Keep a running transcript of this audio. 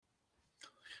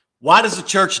Why does the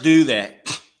church do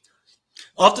that?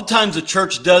 Oftentimes the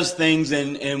church does things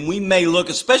and we may look,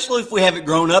 especially if we haven't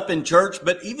grown up in church,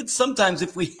 but even sometimes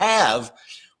if we have,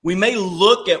 we may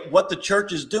look at what the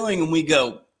church is doing and we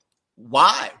go,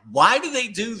 why? Why do they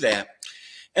do that?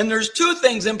 And there's two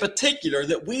things in particular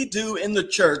that we do in the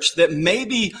church that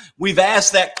maybe we've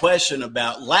asked that question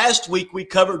about. Last week we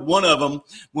covered one of them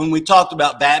when we talked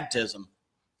about baptism.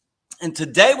 And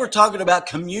today we're talking about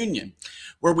communion,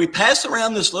 where we pass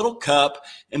around this little cup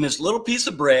and this little piece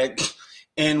of bread,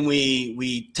 and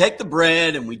we take the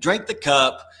bread and we drink the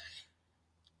cup.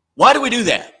 Why do we do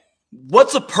that?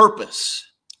 What's the purpose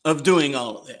of doing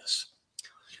all of this?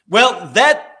 Well,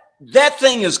 that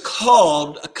thing is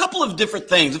called a couple of different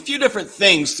things, a few different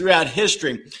things throughout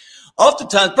history.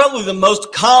 Oftentimes, probably the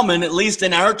most common, at least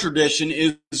in our tradition,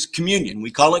 is communion.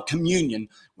 We call it communion,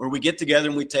 where we get together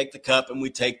and we take the cup and we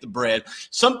take the bread.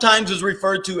 Sometimes it's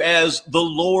referred to as the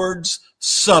Lord's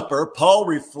Supper. Paul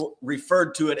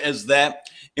referred to it as that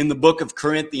in the book of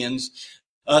Corinthians.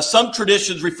 Some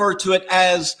traditions refer to it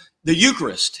as the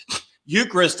Eucharist.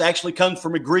 Eucharist actually comes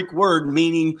from a Greek word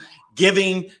meaning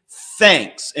giving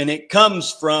thanks. And it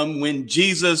comes from when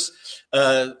Jesus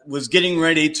was getting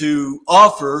ready to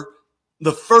offer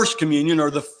the first communion or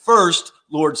the first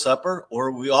Lord's Supper,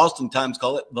 or we oftentimes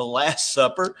call it the Last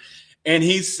Supper. And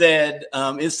he said,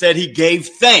 it said he gave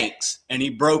thanks and he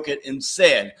broke it and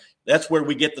said. That's where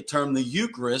we get the term the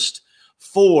Eucharist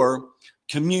for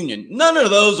communion. None of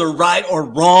those are right or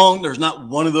wrong. There's not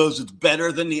one of those that's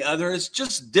better than the other. It's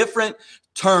just different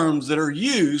terms that are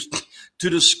used to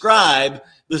describe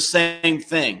the same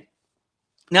thing.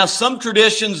 Now, some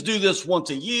traditions do this once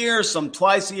a year, some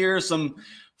twice a year, some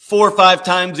 4 or 5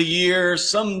 times a year.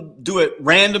 Some do it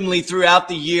randomly throughout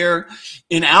the year.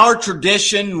 In our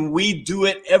tradition, we do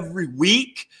it every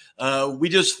week. We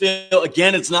just feel,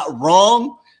 again, it's not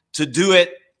wrong to do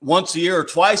it once a year or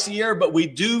twice a year, but we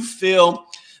do feel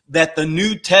that the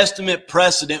New Testament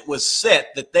precedent was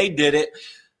set, that they did it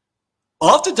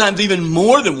oftentimes even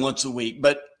more than once a week.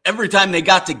 But every time they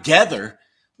got together,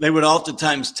 they would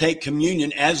oftentimes take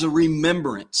communion as a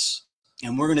remembrance.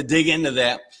 And we're going to dig into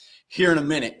that here in a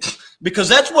minute, because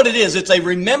that's what it is. It's a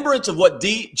remembrance of what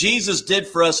Jesus did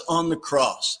for us on the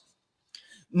cross.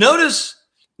 Notice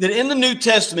that in the New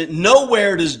Testament,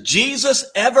 nowhere does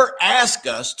Jesus ever ask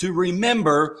us to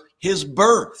remember his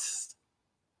birth.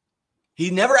 He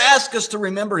never asked us to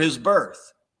remember his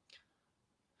birth.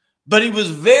 But he was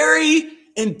very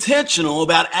intentional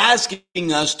about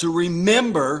asking us to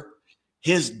remember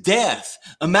his death.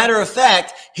 A matter of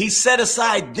fact, he set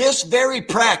aside this very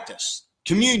practice,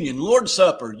 communion, Lord's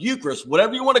Supper, Eucharist,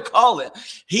 whatever you want to call it.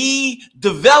 He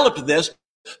developed this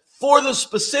for the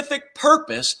specific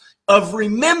purpose of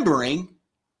remembering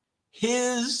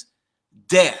his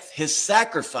death, his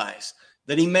sacrifice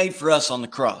that he made for us on the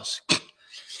cross.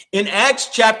 In Acts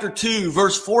chapter 2,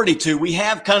 verse 42, we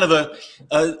have kind of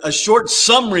a short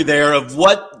summary there of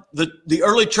what the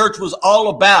early church was all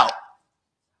about.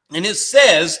 And it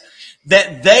says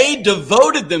that they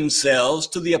devoted themselves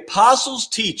to the apostles'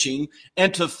 teaching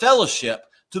and to fellowship,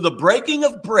 to the breaking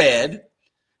of bread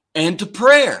and to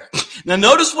prayer. Now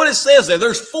notice what it says there.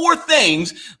 There's 4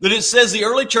 things that it says the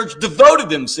early church devoted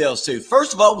themselves to.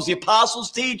 First of all was the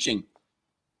apostles' teaching.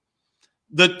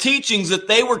 The teachings that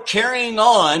they were carrying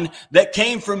on that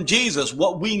came from Jesus,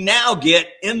 what we now get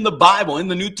in the Bible, in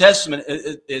the New Testament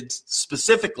it's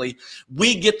specifically,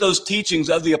 we get those teachings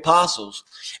of the apostles.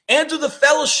 And to the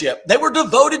fellowship, they were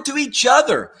devoted to each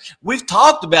other. We've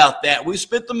talked about that. We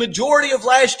spent the majority of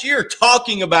last year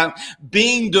talking about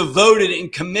being devoted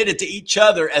and committed to each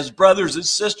other as brothers and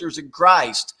sisters in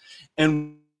Christ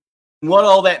and what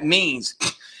all that means.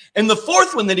 And the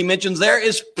 4th one that he mentions there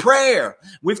is prayer.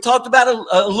 We've talked about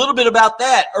a little bit about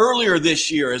that earlier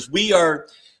this year as we are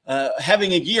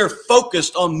having a year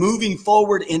focused on moving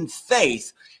forward in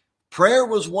faith. Prayer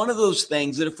was one of those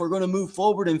things that if we're going to move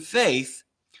forward in faith,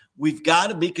 we've got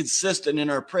to be consistent in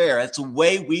our prayer. That's the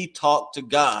way we talk to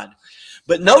God.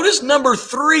 But notice number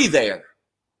 3 there.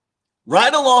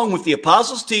 Right along with the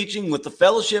apostles' teaching, with the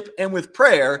fellowship, and with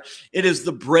prayer, it is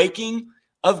the breaking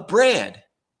of bread.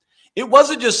 It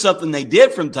wasn't just something they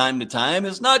did from time to time.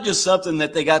 It's not just something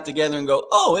that they got together and go,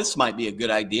 oh, this might be a good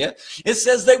idea. It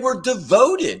says they were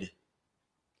devoted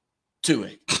to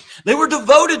it. They were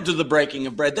devoted to the breaking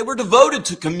of bread. They were devoted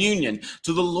to communion,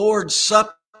 to the Lord's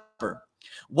Supper.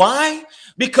 Why?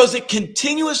 Because it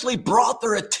continuously brought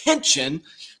their attention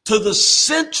to the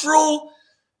central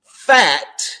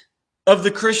fact of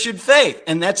the Christian faith,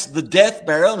 and that's the death,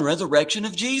 burial, and resurrection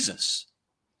of Jesus.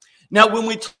 Now, when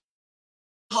we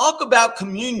talk about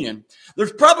communion,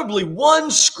 there's probably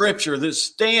one scripture that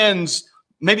stands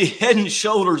maybe head and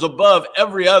shoulders above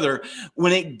every other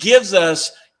when it gives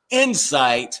us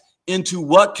insight into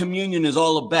what communion is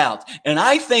all about. And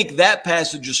I think that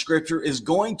passage of scripture is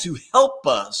going to help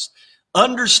us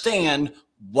understand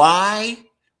why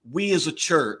we as a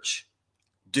church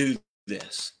do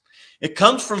this. It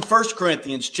comes from 1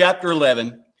 Corinthians chapter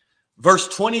 11, verse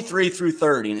 23 through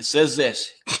 30, and it says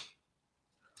this: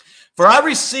 "For I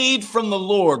received from the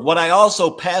Lord what I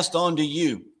also passed on to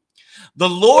you. The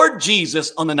Lord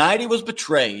Jesus, on the night he was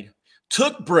betrayed,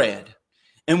 took bread,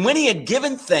 and when he had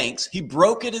given thanks, he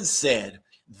broke it and said,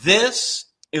 'This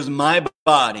is my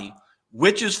body,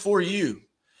 which is for you.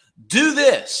 Do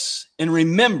this in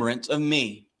remembrance of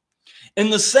me.' In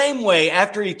the same way,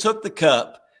 after he took the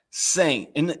cup, saying,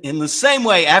 in the same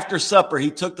way, after supper, he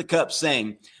took the cup,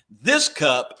 saying, 'This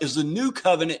cup is the new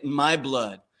covenant in my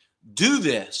blood. Do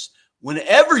this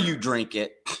whenever you drink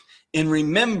it in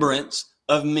remembrance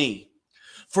of me.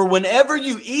 For whenever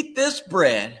you eat this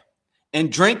bread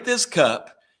and drink this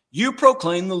cup, you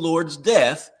proclaim the Lord's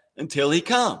death until he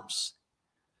comes.'"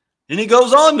 And he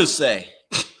goes on to say,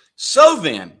 "So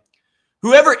then,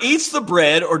 whoever eats the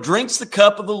bread or drinks the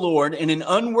cup of the Lord in an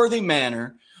unworthy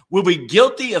manner will be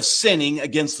guilty of sinning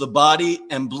against the body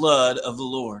and blood of the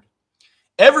Lord.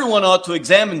 Everyone ought to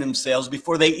examine themselves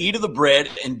before they eat of the bread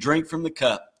and drink from the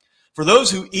cup. For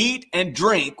those who eat and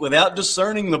drink without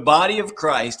discerning the body of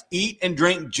Christ eat and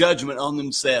drink judgment on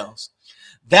themselves.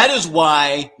 That is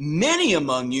why many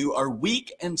among you are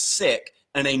weak and sick,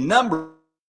 and a number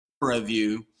of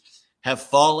you have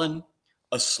fallen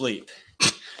asleep."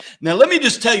 Now, let me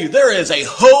just tell you, there is a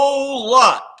whole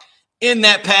lot in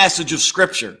that passage of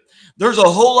scripture. There's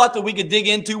a whole lot that we could dig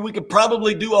into. We could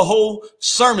probably do a whole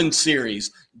sermon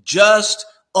series just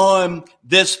on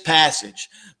this passage.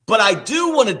 But I do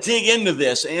want to dig into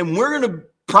this, and we're going to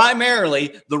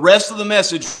primarily, the rest of the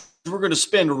message, we're going to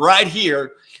spend right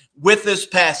here with this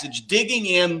passage, digging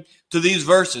in to these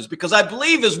verses. Because I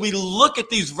believe as we look at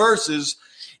these verses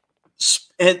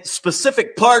and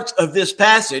specific parts of this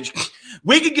passage,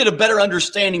 we could get a better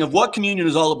understanding of what communion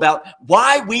is all about,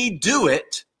 why we do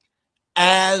it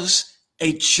as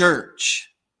a church.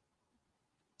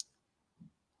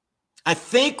 I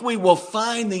think we will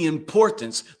find the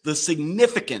importance, the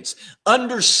significance,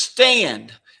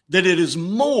 understand that it is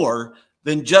more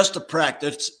than just a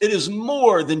practice. It is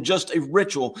more than just a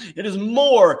ritual. It is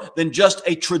more than just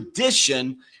a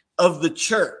tradition of the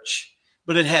church.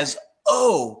 But it has,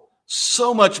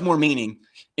 so much more meaning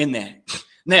in that.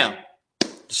 Now,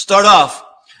 to start off,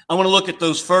 I want to look at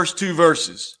those first two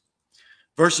verses.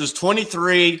 Verses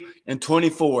 23 and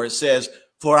 24. It says,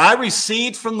 "For I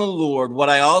received from the Lord what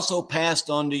I also passed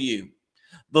on to you.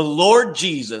 The Lord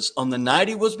Jesus, on the night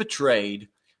he was betrayed,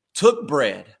 took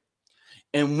bread,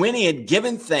 and when he had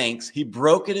given thanks, he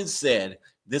broke it and said,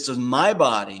 'This is my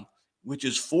body, which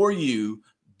is for you.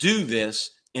 Do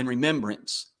this in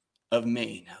remembrance of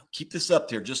me.'" Now, keep this up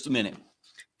there just a minute.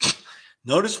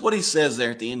 Notice what he says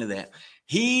there at the end of that.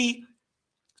 He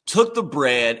took the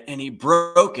bread and he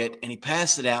broke it and he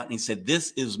passed it out and he said,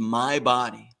 "This is my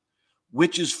body,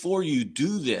 which is for you.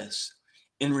 Do this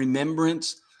in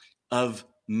remembrance of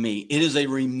me." It is a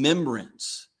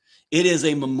remembrance. It is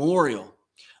a memorial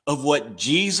of what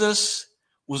Jesus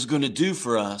was going to do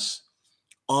for us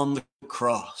on the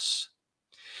cross.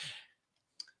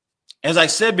 As I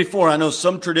said before, I know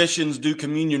some traditions do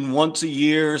communion once a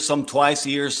year, some twice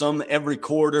a year, some every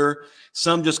quarter.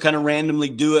 Some just kind of randomly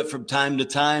do it from time to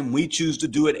time. We choose to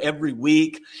do it every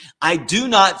week. I do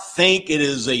not think it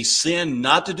is a sin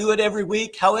not to do it every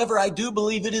week. However, I do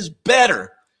believe it is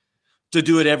better to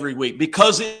do it every week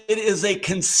because it is a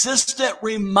consistent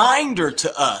reminder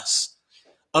to us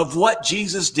of what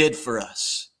Jesus did for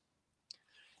us.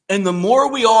 And the more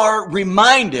we are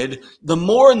reminded, the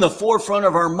more in the forefront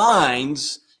of our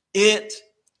minds it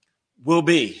will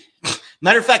be.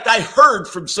 Matter of fact, I heard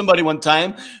from somebody one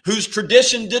time whose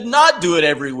tradition did not do it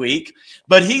every week,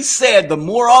 but he said the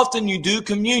more often you do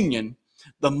communion,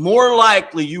 the more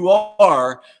likely you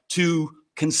are to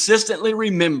consistently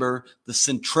remember the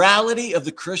centrality of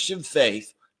the Christian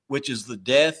faith, which is the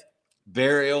death,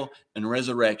 burial, and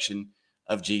resurrection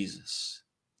of Jesus.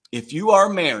 If you are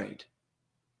married,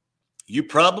 you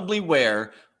probably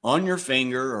wear on your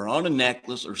finger or on a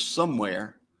necklace or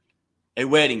somewhere a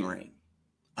wedding ring.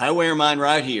 I wear mine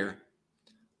right here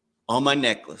on my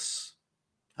necklace.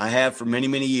 I have for many,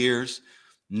 many years.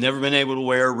 Never been able to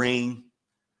wear a ring,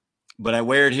 but I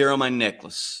wear it here on my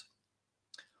necklace.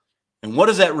 And what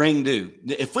does that ring do?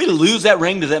 If we lose that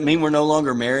ring, does that mean we're no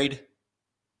longer married?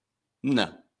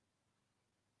 No.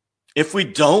 If we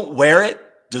don't wear it,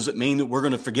 does it mean that we're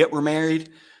going to forget we're married?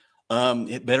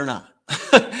 It better not.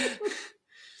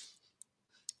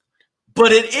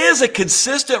 But it is a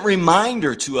consistent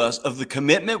reminder to us of the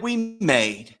commitment we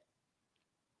made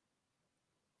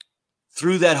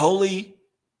through that holy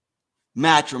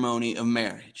matrimony of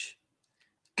marriage.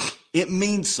 It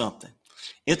means something.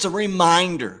 It's a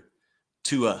reminder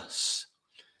to us.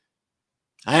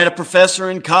 I had a professor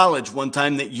in college one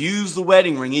time that used the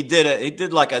wedding ring. He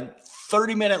did like a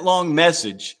 30-minute long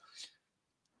message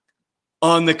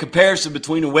on the comparison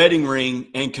between a wedding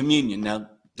ring and communion. Now,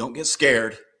 don't get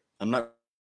scared. I'm not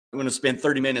going to spend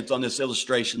 30 minutes on this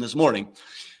illustration this morning,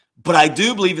 but I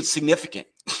do believe it's significant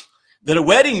that a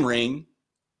wedding ring,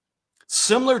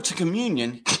 similar to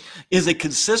communion, is a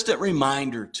consistent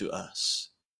reminder to us.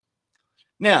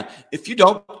 Now, if you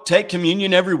don't take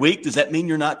communion every week, does that mean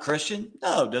you're not Christian?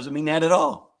 No, it doesn't mean that at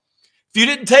all. If you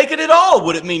didn't take it at all,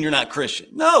 would it mean you're not Christian?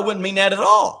 No, it wouldn't mean that at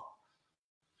all.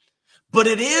 But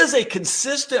it is a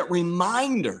consistent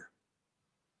reminder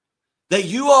that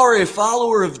you are a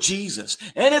follower of Jesus.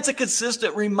 And it's a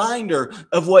consistent reminder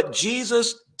of what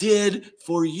Jesus did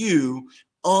for you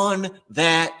on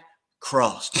that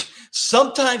cross.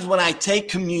 Sometimes when I take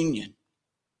communion,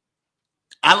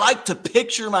 I like to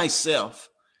picture myself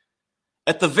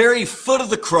at the very foot of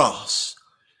the cross,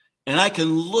 and I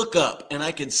can look up and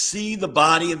I can see the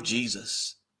body of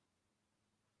Jesus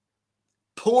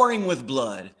pouring with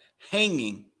blood,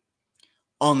 hanging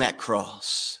on that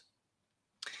cross.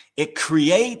 It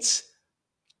creates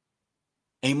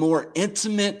a more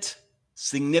intimate,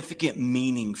 significant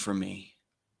meaning for me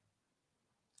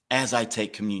as I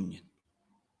take communion.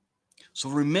 So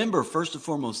remember, first and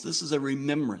foremost, this is a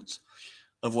remembrance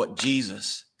of what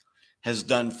Jesus has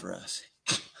done for us.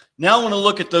 Now I want to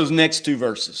look at those next two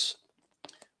verses.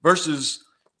 Verses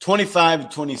 25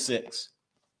 and 26.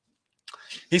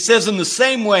 He says, in the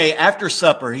same way, after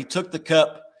supper, he took the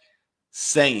cup,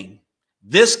 saying,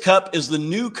 this cup is the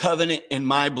new covenant in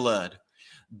my blood.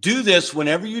 Do this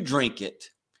whenever you drink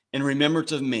it in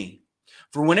remembrance of me.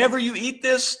 For whenever you eat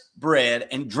this bread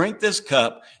and drink this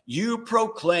cup, you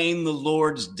proclaim the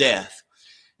Lord's death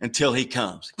until he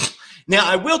comes. Now,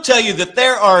 I will tell you that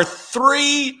there are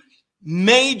three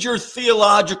major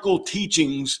theological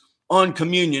teachings on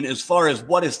communion as far as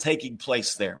what is taking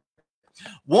place there.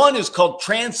 One is called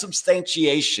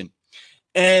transubstantiation.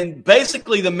 And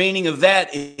basically the meaning of that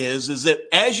is that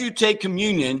as you take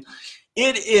communion,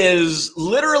 it is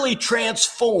literally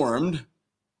transformed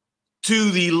to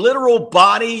the literal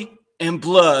body and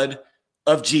blood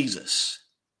of Jesus.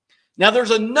 Now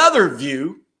there's another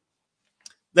view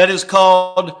that is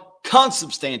called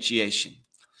consubstantiation,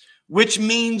 which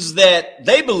means that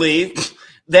they believe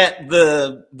that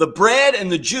the bread and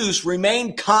the juice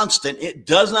remain constant. It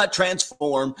does not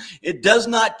transform. It does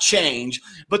not change,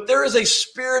 but there is a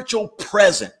spiritual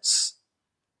presence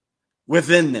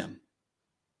within them.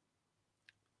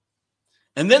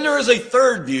 And then there is a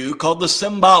third view called the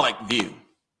symbolic view.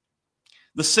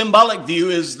 The symbolic view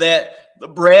is that the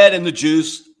bread and the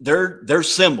juice, they're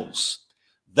symbols.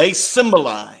 They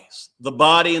symbolize the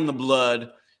body and the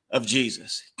blood of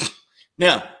Jesus.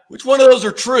 Now, which one of those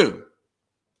are true?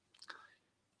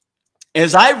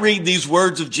 As I read these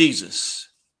words of Jesus,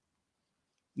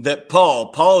 that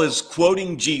Paul is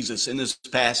quoting Jesus in this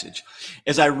passage.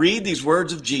 As I read these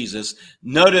words of Jesus,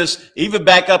 notice even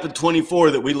back up in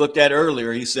 24 that we looked at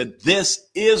earlier, he said, this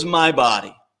is my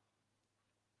body.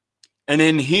 And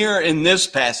then here in this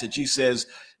passage, he says,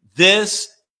 this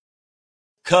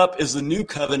cup is the new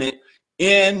covenant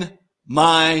in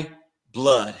my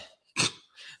blood.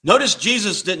 Notice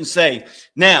Jesus didn't say,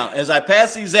 now, as I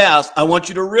pass these out, I want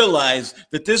you to realize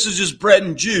that this is just bread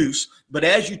and juice, but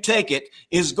as you take it,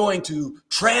 it's going to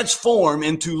transform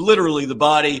into literally the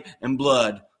body and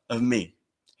blood of me.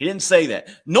 He didn't say that.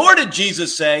 Nor did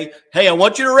Jesus say, hey, I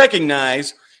want you to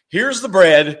recognize, here's the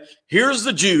bread, here's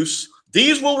the juice,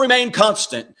 these will remain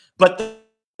constant, but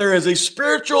there is a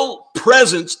spiritual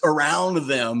presence around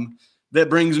them that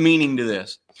brings meaning to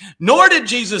this. Nor did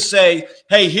Jesus say,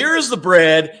 hey, here's the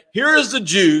bread, here's the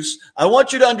juice. I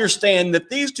want you to understand that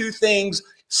these two things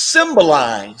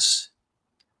symbolize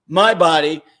my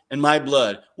body and my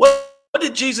blood. What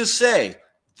did Jesus say?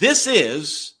 This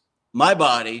is my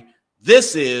body.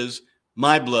 This is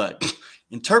my blood.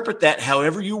 Interpret that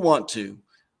however you want to.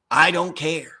 I don't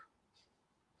care.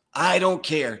 I don't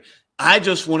care. I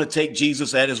just want to take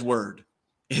Jesus at his word.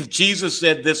 If Jesus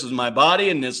said, this is my body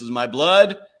and this is my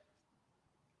blood,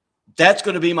 that's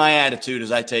going to be my attitude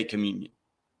as I take communion.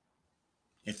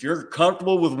 If you're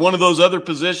comfortable with one of those other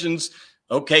positions,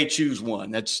 okay, choose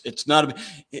one.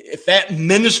 If that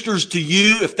ministers to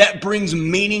you, if that brings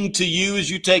meaning to you as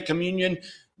you take communion,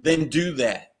 then do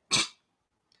that.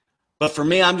 But for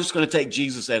me, I'm just going to take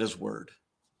Jesus at his word.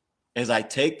 as I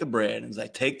take the bread, as I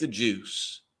take the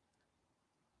juice,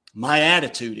 my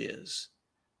attitude is,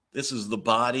 this is the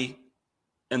body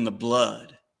and the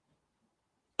blood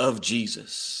of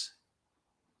Jesus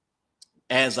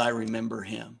as I remember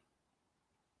him.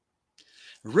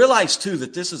 Realize, too,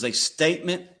 that this is a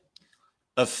statement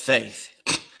of faith.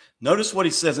 Notice what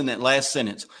he says in that last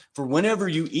sentence. For whenever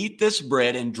you eat this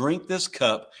bread and drink this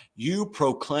cup, you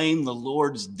proclaim the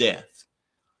Lord's death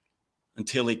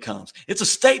until he comes. It's a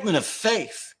statement of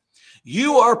faith.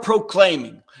 You are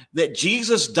proclaiming that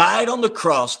Jesus died on the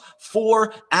cross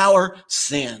for our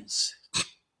sins.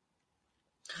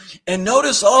 And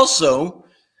notice also,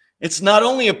 it's not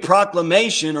only a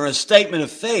proclamation or a statement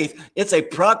of faith, it's a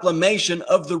proclamation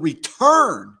of the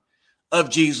return of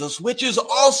Jesus, which is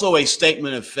also a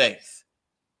statement of faith.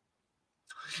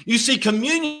 You see,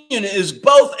 communion is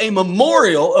both a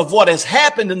memorial of what has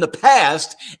happened in the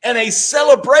past and a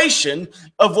celebration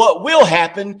of what will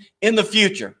happen in the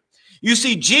future. You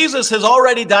see, Jesus has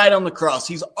already died on the cross.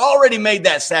 He's already made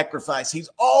that sacrifice. He's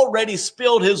already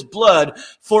spilled his blood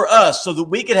for us so that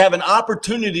we could have an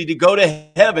opportunity to go to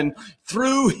heaven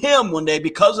through him one day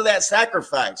because of that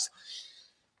sacrifice.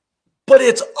 But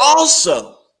it's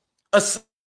also a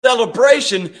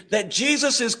celebration that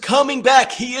Jesus is coming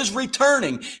back. He is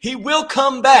returning. He will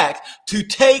come back to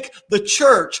take the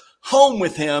church home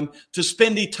with him to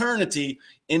spend eternity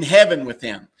in heaven with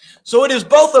him. So it is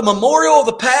both a memorial of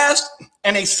the past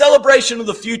and a celebration of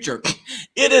the future.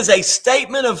 It is a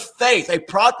statement of faith, a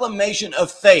proclamation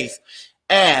of faith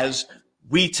as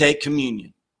we take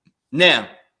communion. Now,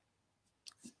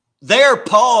 there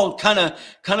Paul kind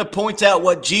of points out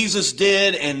what Jesus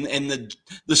did and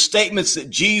the statements that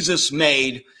Jesus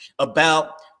made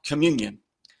about communion.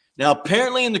 Now,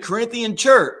 apparently in the Corinthian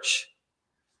church,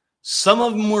 some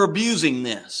of them were abusing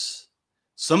this.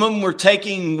 Some of them were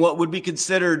taking what would be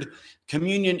considered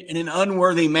communion in an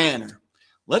unworthy manner.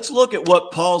 Let's look at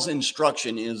what Paul's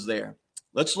instruction is there.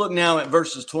 Let's look now at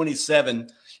verses 27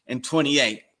 and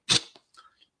 28.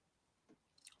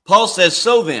 Paul says,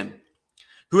 so then,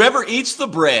 whoever eats the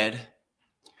bread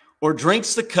or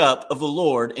drinks the cup of the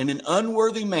Lord in an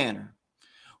unworthy manner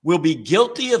will be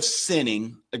guilty of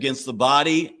sinning against the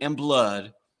body and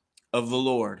blood of the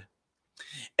Lord.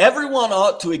 Everyone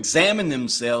ought to examine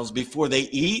themselves before they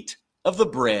eat of the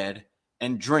bread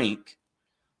and drink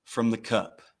from the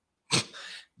cup.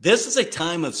 This is a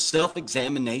time of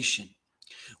self-examination.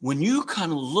 When you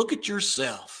kind of look at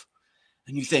yourself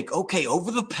and you think, okay,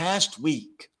 over the past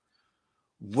week,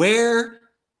 where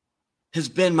has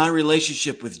been my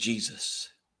relationship with Jesus?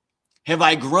 Have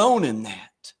I grown in that?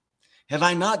 Have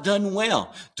I not done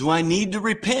well? Do I need to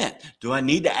repent? Do I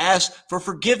need to ask for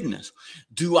forgiveness?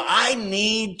 Do I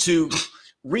need to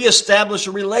reestablish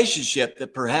a relationship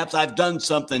that perhaps I've done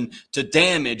something to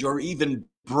damage or even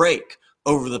break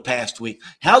over the past week?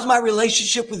 How's my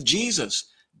relationship with Jesus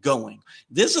going?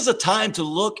 This is a time to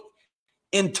look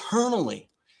internally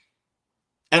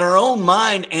at our own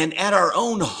mind and at our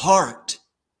own heart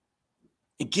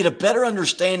and get a better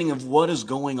understanding of what is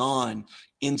going on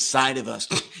inside of us.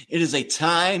 It is a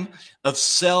time of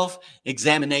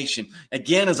self-examination.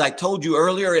 Again, as I told you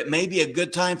earlier, it may be a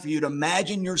good time for you to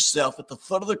imagine yourself at the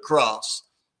foot of the cross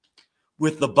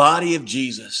with the body of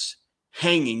Jesus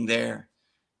hanging there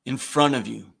in front of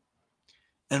you.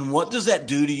 And what does that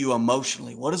do to you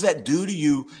emotionally? What does that do to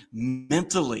you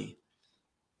mentally?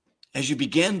 As you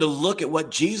begin to look at what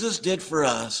Jesus did for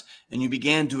us and you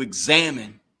began to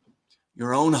examine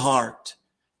your own heart,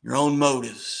 your own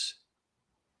motives.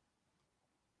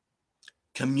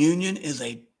 Communion is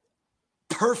a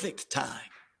perfect time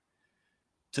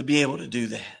to be able to do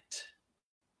that.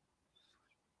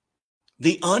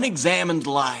 The unexamined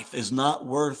life is not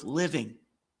worth living.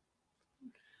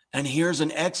 And here's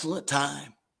an excellent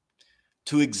time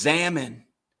to examine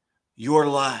your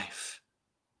life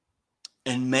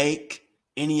and make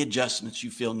any adjustments you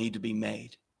feel need to be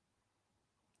made.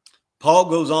 Paul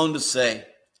goes on to say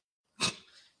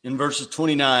in verses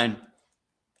 29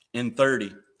 and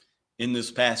 30 in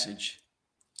this passage,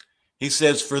 he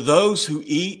says, for those who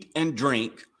eat and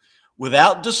drink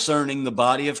without discerning the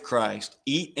body of Christ,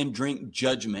 eat and drink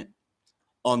judgment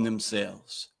on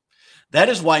themselves. That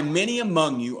is why many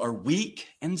among you are weak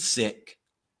and sick,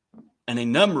 and a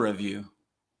number of you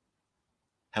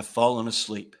have fallen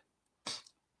asleep.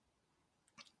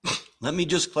 Let me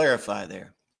just clarify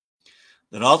there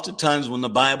that oftentimes when the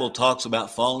Bible talks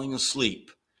about falling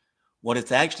asleep, what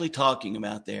it's actually talking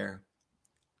about there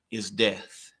is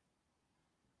death.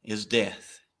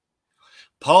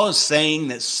 Paul is saying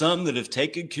that some that have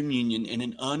taken communion in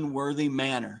an unworthy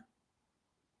manner,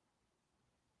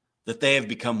 that they have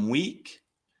become weak,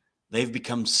 they've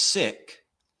become sick,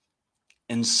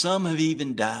 and some have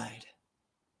even died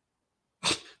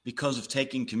because of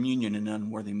taking communion in an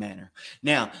unworthy manner.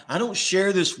 Now, I don't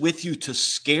share this with you to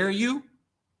scare you.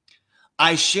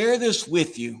 I share this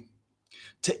with you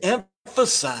to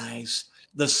emphasize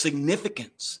the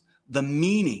significance, the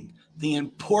meaning, the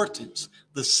importance,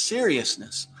 the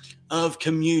seriousness of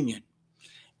communion.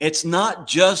 It's not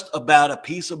just about a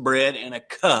piece of bread and a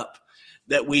cup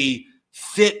that we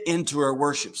fit into our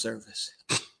worship service.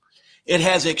 It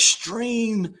has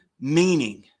extreme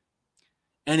meaning,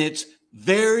 and it's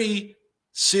very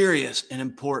serious and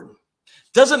important.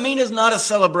 Doesn't mean it's not a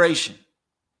celebration.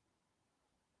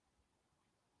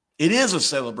 It is a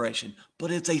celebration,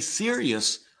 but it's a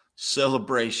serious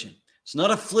celebration. It's not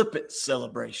a flippant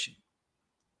celebration.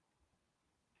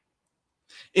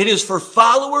 It is for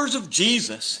followers of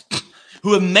Jesus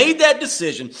who have made that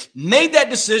decision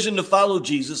to follow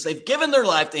Jesus. They've given their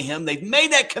life to him. They've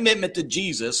made that commitment to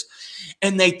Jesus.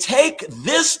 And they take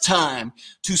this time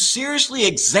to seriously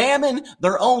examine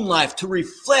their own life, to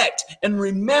reflect and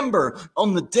remember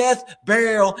on the death,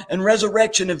 burial, and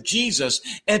resurrection of Jesus,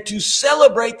 and to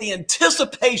celebrate the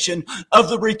anticipation of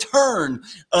the return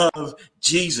of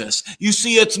Jesus. You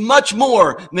see, it's much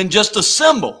more than just a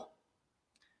symbol.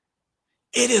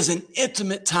 It is an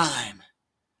intimate time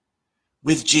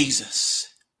with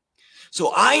Jesus.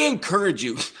 So I encourage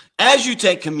you, as you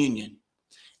take communion,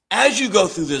 as you go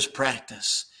through this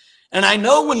practice, and I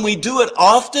know when we do it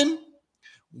often,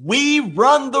 we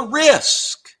run the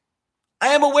risk. I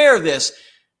am aware of this.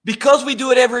 Because we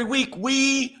do it every week,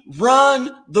 we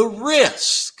run the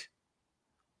risk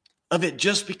of it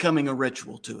just becoming a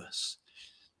ritual to us.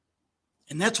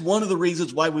 And that's one of the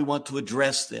reasons why we want to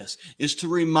address this, is to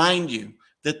remind you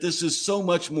that this is so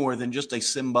much more than just a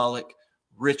symbolic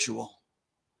ritual.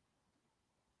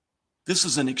 This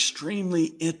is an extremely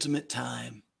intimate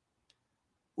time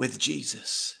with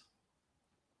Jesus.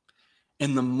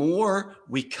 And the more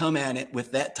we come at it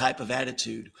with that type of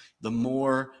attitude, the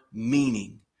more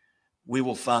meaning we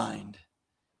will find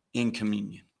in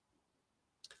communion.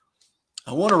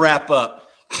 I want to wrap up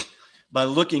by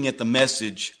looking at the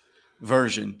Message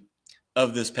version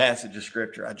of this passage of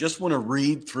Scripture. I just want to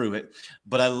read through it,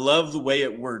 but I love the way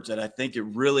it words it. I think it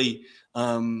really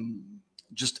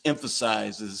just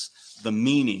emphasizes the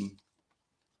meaning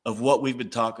of what we've been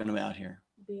talking about here.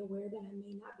 Be aware that I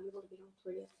may not be able to get on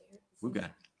 3 up there. We've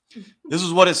got it. This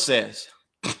is what it says.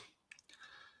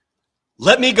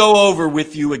 Let me go over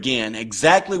with you again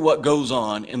exactly what goes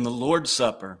on in the Lord's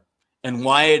Supper and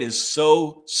why it is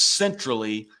so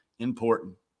centrally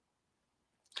important.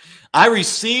 I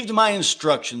received my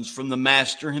instructions from the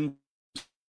Master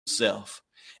himself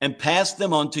and passed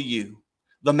them on to you.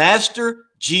 The Master,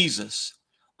 Jesus,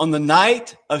 on the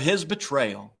night of his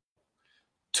betrayal,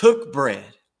 took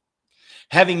bread.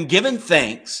 Having given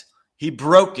thanks, he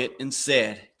broke it and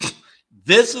said,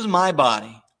 "This is my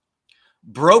body,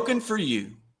 broken for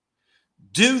you.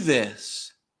 Do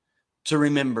this to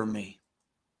remember me."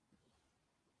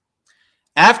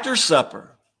 After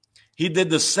supper, he did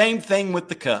the same thing with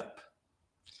the cup.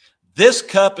 "This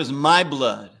cup is my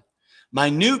blood, my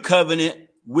new covenant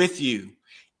with you.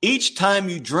 Each time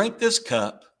you drink this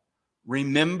cup,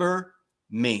 remember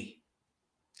me."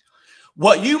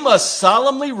 What you must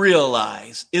solemnly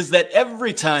realize is that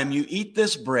every time you eat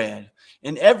this bread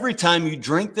and every time you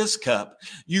drink this cup,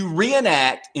 you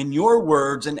reenact in your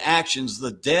words and actions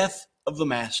the death of the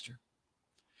Master.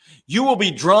 You will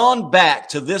be drawn back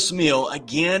to this meal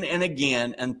again and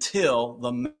again until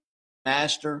the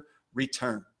Master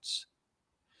returns.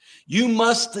 You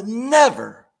must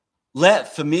never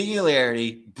let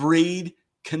familiarity breed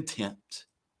contempt.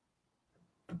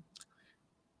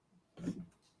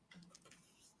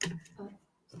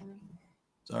 Sorry.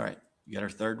 It's all right. You got our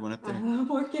third one up there? I'm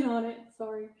working on it.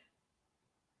 Sorry.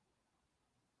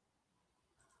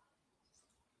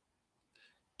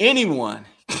 Anyone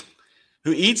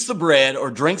who eats the bread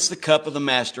or drinks the cup of the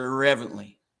Master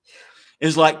irreverently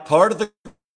is like part of the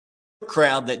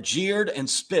crowd that jeered and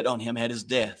spit on him at his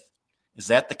death. Is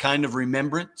that the kind of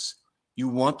remembrance you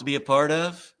want to be a part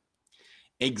of?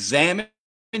 Examine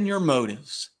your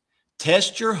motives.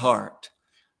 Test your heart.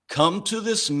 Come to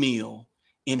this meal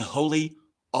in holy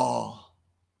awe.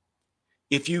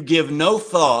 If you give no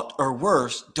thought, or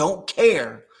worse, don't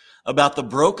care about the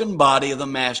broken body of the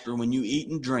Master when you eat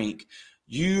and drink,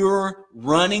 you're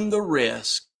running the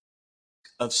risk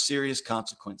of serious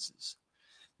consequences.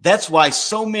 That's why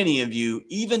so many of you,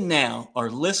 even now, are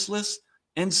listless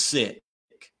and sick,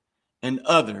 and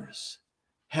others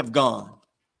have gone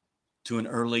to an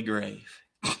early grave.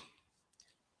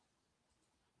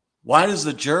 Why does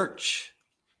the church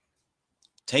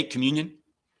take communion?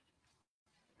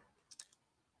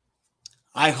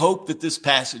 I hope that this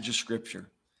passage of Scripture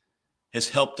has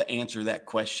helped to answer that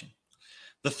question.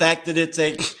 The fact that it's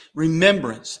a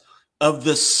remembrance of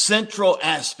the central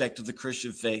aspect of the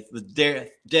Christian faith, the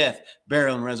death,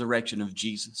 burial, and resurrection of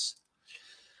Jesus.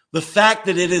 The fact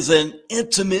that it is an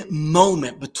intimate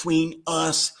moment between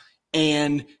us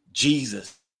and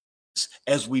Jesus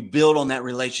as we build on that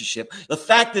relationship. The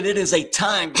fact that it is a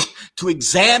time to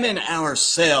examine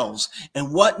ourselves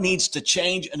and what needs to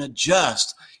change and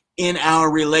adjust in our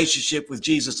relationship with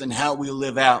Jesus and how we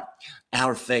live out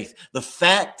our faith. The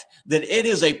fact that it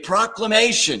is a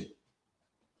proclamation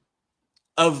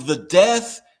of the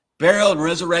death, burial, and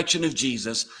resurrection of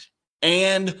Jesus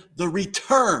and the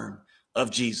return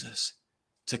of Jesus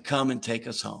to come and take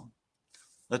us home.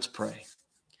 Let's pray.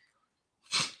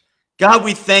 God,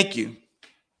 we thank you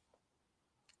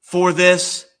for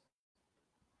this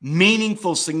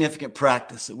meaningful, significant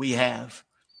practice that we have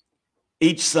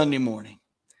each Sunday morning,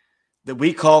 that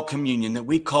we call communion, that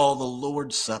we call the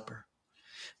Lord's Supper.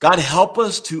 God, help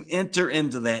us to enter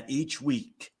into that each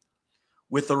week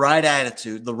with the right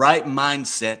attitude, the right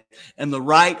mindset, and the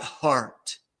right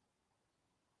heart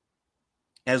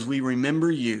as we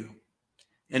remember you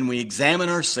and we examine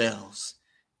ourselves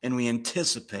and we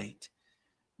anticipate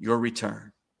your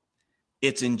return.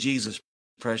 It's in Jesus'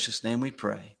 precious name we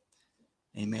pray.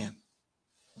 Amen.